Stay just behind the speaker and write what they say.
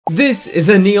This is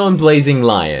a neon blazing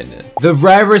lion, the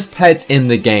rarest pet in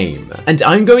the game, and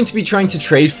I'm going to be trying to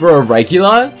trade for a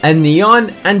regular, a neon,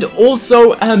 and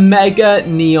also a mega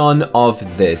neon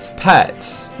of this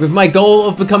pet, with my goal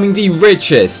of becoming the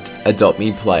richest Adopt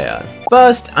Me player.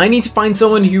 First, I need to find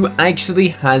someone who actually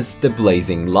has the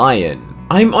blazing lion.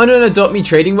 I'm on an Adopt Me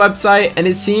trading website, and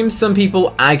it seems some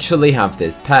people actually have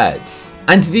this pet.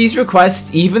 And these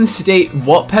requests even state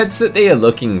what pets that they are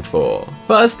looking for.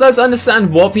 First, let's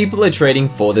understand what people are trading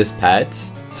for this pet.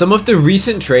 Some of the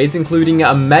recent trades including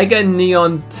a mega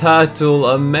neon turtle,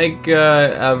 a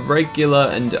regular,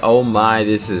 and oh my,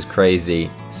 this is crazy.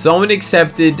 Someone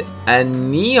accepted a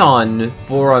neon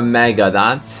for a mega,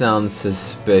 that sounds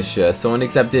suspicious. Someone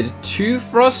accepted 2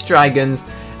 frost dragons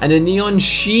and a neon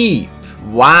sheep.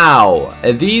 Wow,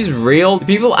 are these real? Do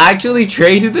people actually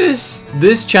trade this?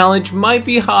 This challenge might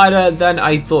be harder than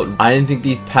I thought. I didn't think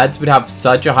these pets would have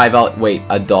such a high value. Wait,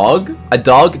 a dog? A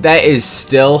dog? There is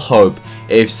still hope.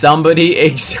 If somebody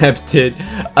accepted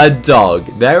a dog,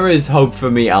 there is hope for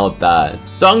me out there.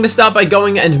 So I'm going to start by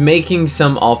going and making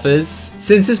some offers.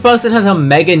 Since this person has a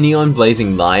mega neon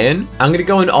blazing lion, I'm going to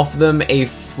go and offer them a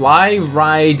fly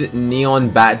ride neon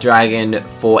bat dragon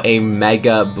for a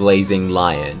mega blazing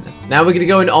lion. Now we're going to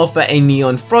go and offer a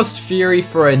neon frost fury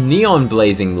for a neon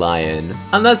blazing lion.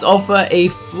 And let's offer a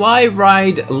fly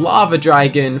ride lava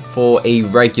dragon for a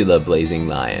regular blazing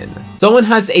lion. Someone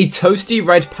has a toasty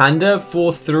red panda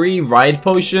for 3 ride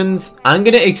potions. I'm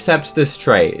going to accept this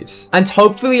trade. And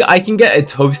hopefully I can get a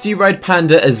toasty red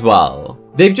panda as well.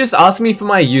 They've just asked me for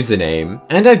my username,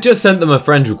 and I've just sent them a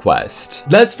friend request.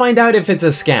 Let's find out if it's a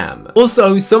scam.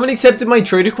 Also, someone accepted my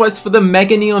trade request for the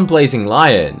Mega Neon Blazing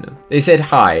Lion. They said,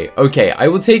 "Hi, okay, I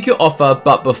will take your offer,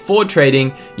 but before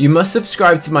trading, you must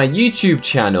subscribe to my YouTube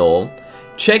channel.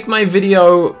 Check my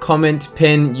video comment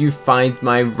pin, you find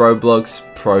my Roblox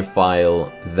profile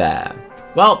there."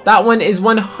 Well, that one is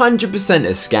 100% a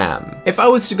scam. If I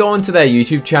was to go onto their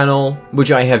YouTube channel, which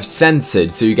I have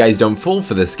censored so you guys don't fall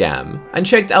for the scam, and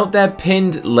checked out their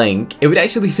pinned link, it would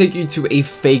actually take you to a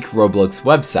fake Roblox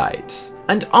website.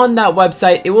 And on that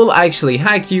website, it will actually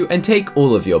hack you and take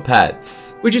all of your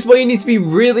pets. Which is why you need to be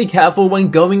really careful when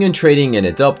going and trading in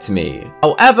Adopt Me.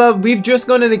 However, we've just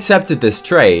gone and accepted this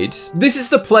trade. This is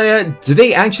the player. Do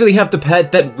they actually have the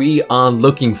pet that we are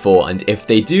looking for? And if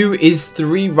they do, is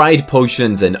 3 ride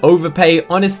potions an overpay?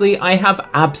 Honestly, I have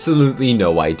absolutely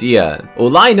no idea.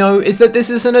 All I know is that this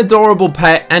is an adorable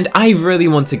pet and I really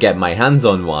want to get my hands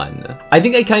on one. I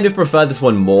think I kind of prefer this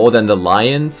one more than the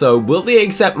lion, so will they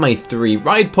accept my 3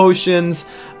 ride potions?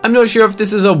 I'm not sure if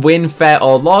this is a win, fair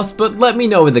or loss, but let me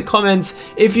know in the comments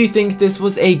if you think this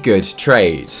was a good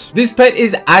trade. This pet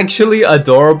is actually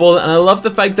adorable and I love the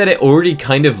fact that it already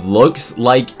kind of looks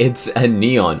like it's a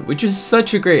neon, which is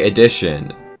such a great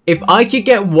addition. If I could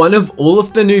get one of all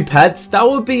of the new pets, that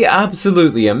would be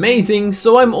absolutely amazing,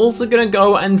 so I'm also gonna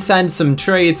go and send some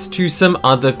trades to some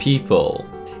other people,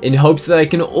 in hopes that I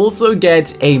can also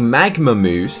get a magma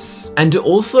moose and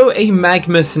also a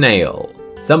magma snail.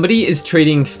 Somebody is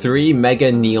trading 3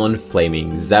 mega neon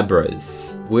flaming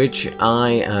zebras, which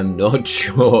I am not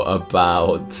sure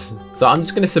about. So I'm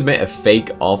just going to submit a fake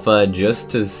offer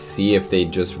just to see if they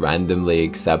just randomly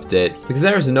accept it, because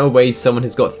there is no way someone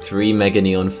has got 3 mega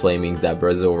neon flaming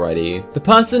zebras already. The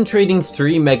person trading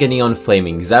 3 mega neon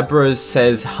flaming zebras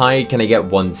says, "Hi, can I get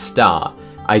 1 star?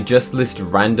 I just list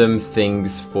random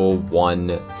things for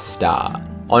 1 star."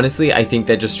 Honestly, I think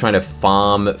they're just trying to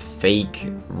farm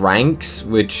fake ranks,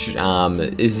 which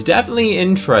is definitely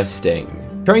interesting.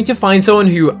 Trying to find someone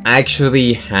who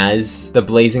actually has the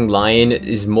Blazing Lion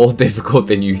is more difficult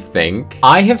than you think.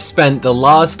 I have spent the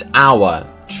last hour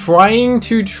trying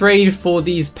to trade for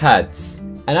these pets,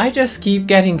 and I just keep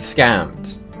getting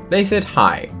scammed. They said,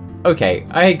 "Hi, okay,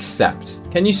 I accept.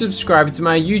 Can you subscribe to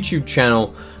my YouTube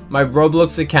channel? My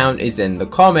Roblox account is in the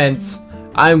comments.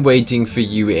 I'm waiting for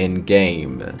you in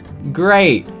game."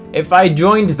 Great. If I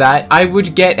joined that, I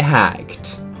would get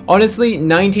hacked. Honestly,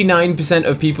 99%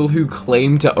 of people who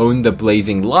claim to own the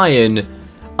Blazing Lion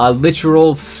are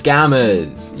literal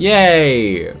scammers.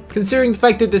 Yay! Considering the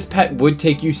fact that this pet would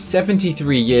take you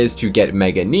 73 years to get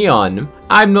Mega Neon,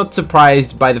 I'm not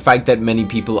surprised by the fact that many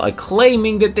people are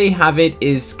claiming that they have it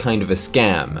is kind of a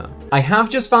scam. I have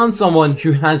just found someone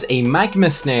who has a magma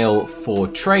snail for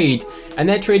trade, and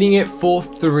they're trading it for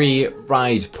 3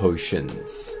 ride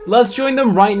potions. Let's join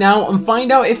them right now and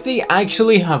find out if they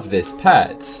actually have this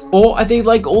pet. Or are they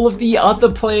like all of the other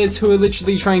players who are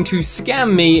literally trying to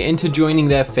scam me into joining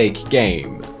their fake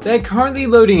game? They're currently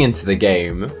loading into the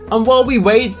game, and while we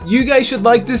wait, you guys should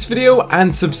like this video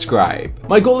and subscribe.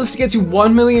 My goal is to get to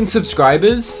 1 million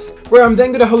subscribers. where I'm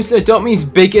then gonna host Adopt Me's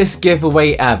biggest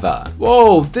giveaway ever.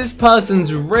 Whoa, this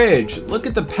person's rich. Look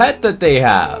at the pet that they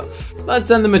have. Let's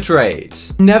send them a trade.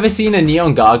 Never seen a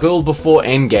neon gargoyle before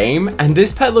in game, and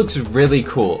this pet looks really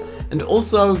cool. And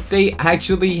also, they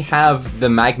actually have the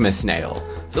magma snail.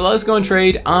 So let's go and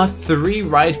trade our 3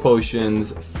 ride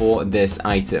potions for this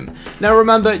item. Now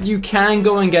remember, you can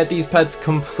go and get these pets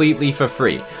completely for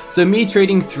free. So me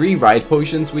trading 3 ride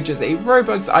potions, which is a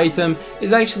Robux item,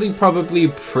 is actually probably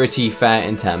pretty fair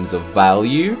in terms of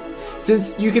value,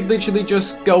 since you could literally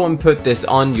just go and put this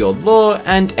on your lure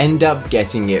and end up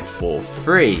getting it for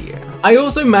free. I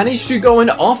also managed to go and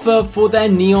offer for their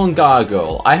neon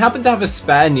gargoyle. I happen to have a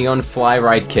spare neon fly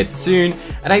ride kit soon,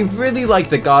 and I really like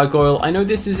the gargoyle. I know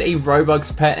this is a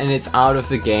Robux pet and it's out of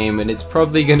the game and it's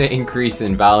probably going to increase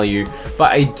in value,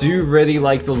 but I do really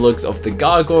like the looks of the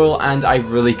gargoyle and I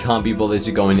really can't be bothered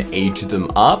to go and age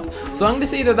them up. So I'm going to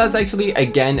say that that's actually,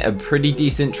 again, a pretty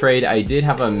decent trade. I did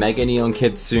have a mega neon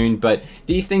kit soon, but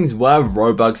these things were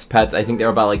Robux pets. I think they're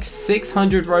about like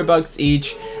 600 Robux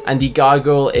each, and the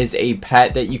gargoyle is a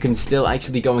pet that you can still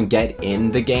actually go and get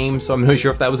in the game, so I'm not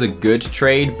sure if that was a good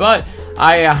trade, but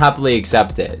I happily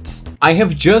accept it. I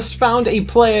have just found a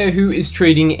player who is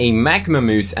trading a magma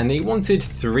moose and they wanted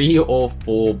 3 or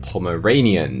 4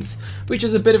 Pomeranians, which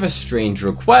is a bit of a strange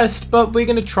request, but we're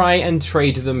going to try and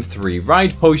trade them 3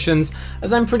 ride potions,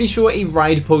 as I'm pretty sure a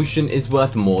ride potion is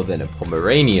worth more than a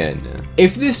Pomeranian.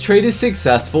 If this trade is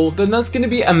successful, then that's going to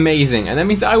be amazing, and that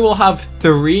means I will have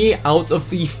 3 out of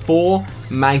the 4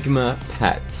 magma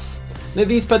pets. Now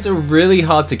these pets are really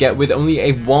hard to get with only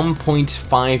a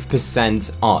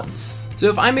 1.5% odds. So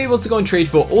if I'm able to go and trade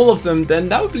for all of them, then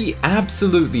that would be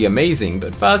absolutely amazing.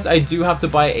 But first, I do have to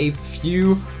buy a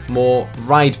few more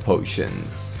ride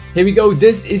potions. Here we go.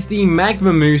 This is the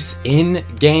magma moose in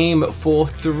game for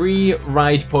 3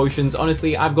 ride potions.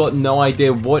 Honestly, I've got no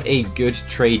idea what a good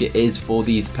trade is for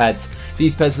these pets.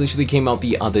 These pets literally came out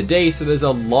the other day, so there's a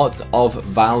lot of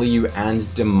value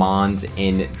and demand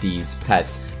in these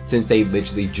pets since they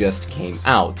literally just came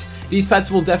out. These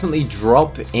pets will definitely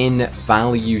drop in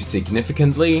value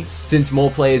significantly, since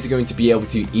more players are going to be able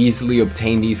to easily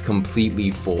obtain these completely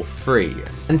for free.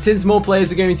 And since more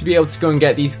players are going to be able to go and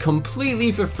get these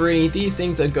completely for free, these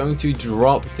things are going to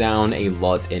drop down a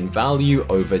lot in value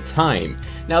over time.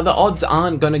 Now the odds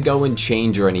aren't going to go and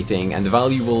change or anything, and the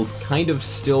value will kind of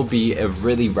still be a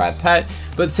really rare pet,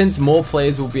 but since more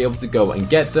players will be able to go and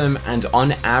get them, and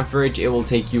on average it will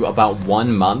take you about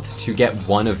 1 month to get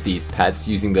one of these pets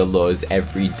using the lures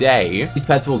every day, these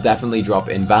pets will definitely drop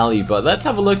in value. But let's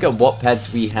have a look at what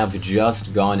pets we have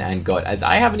just gone and got, as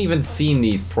I haven't even seen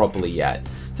these properly yet.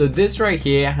 So this right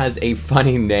here has a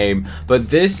funny name, but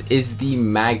this is the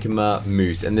magma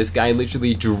moose, and this guy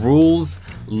literally drools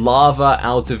lava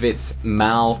out of its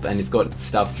mouth and it's got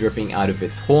stuff dripping out of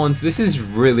its horns. This is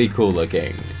really cool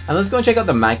looking. And let's go and check out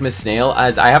the magma snail,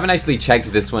 as I haven't actually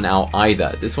checked this one out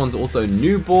either. This one's also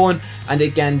newborn, and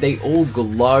again they all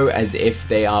glow as if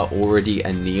they are already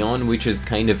a neon, which is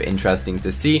kind of interesting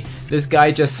to see. This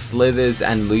guy just slithers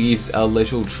and leaves a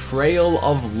little trail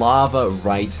of lava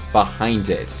right behind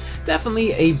it.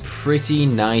 Definitely a pretty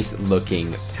nice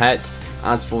looking pet.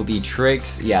 As for the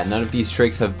tricks, yeah, none of these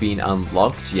tricks have been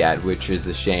unlocked yet, which is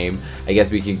a shame. I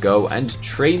guess we can go and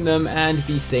train them, and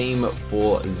the same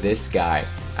for this guy.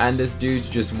 And this dude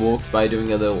just walks by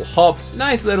doing a little hop.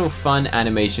 Nice little fun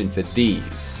animation for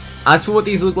these. As for what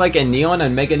these look like in neon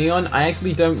and mega neon, I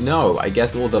actually don't know. I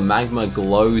guess all the magma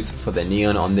glows for the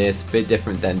neon on this, bit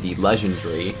different than the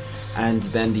legendary. And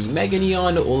then the mega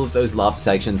neon, all of those lava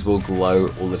sections will glow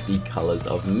all of the colors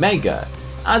of mega.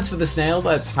 As for the snail,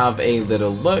 let's have a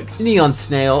little look. The neon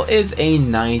snail is a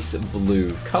nice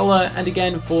blue color, and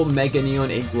again for mega neon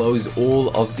it glows all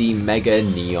of the mega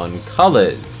neon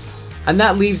colors. And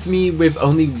that leaves me with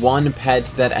only one pet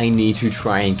that I need to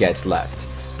try and get left,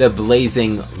 the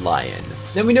blazing lion.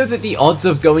 Now we know that the odds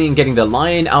of going and getting the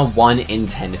lion are 1 in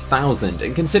 10,000,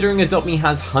 and considering Adopt Me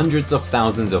has hundreds of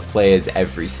thousands of players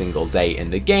every single day in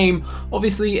the game,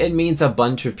 obviously it means a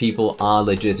bunch of people are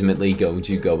legitimately going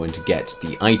to go and get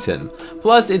the item.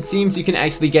 Plus it seems you can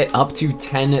actually get up to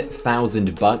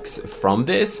 10,000 bucks from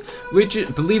this, which,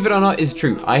 believe it or not, is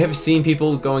true. I have seen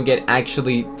people go and get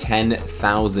actually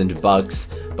 10,000 bucks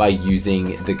by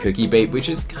using the cookie bait, which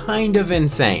is kind of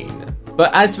insane.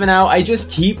 But as for now, I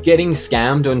just keep getting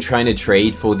scammed on trying to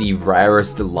trade for the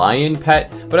rarest lion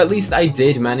pet, but at least I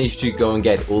did manage to go and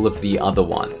get all of the other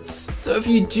ones. So if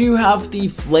you do have the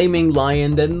flaming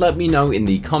lion, then let me know in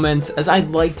the comments, as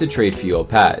I'd like to trade for your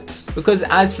pet. Because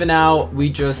as for now, we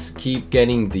just keep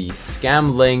getting the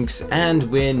scam links, and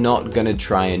we're not gonna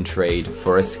try and trade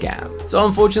for a scam. So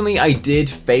unfortunately, I did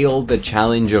fail the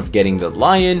challenge of getting the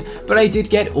lion, but I did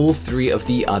get all 3 of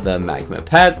the other magma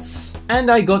pets,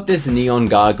 and I got this neon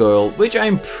gargoyle, which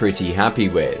I'm pretty happy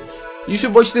with. You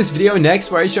should watch this video next,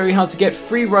 where I show you how to get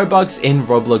free Robux in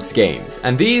Roblox games,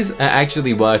 and these are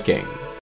actually working.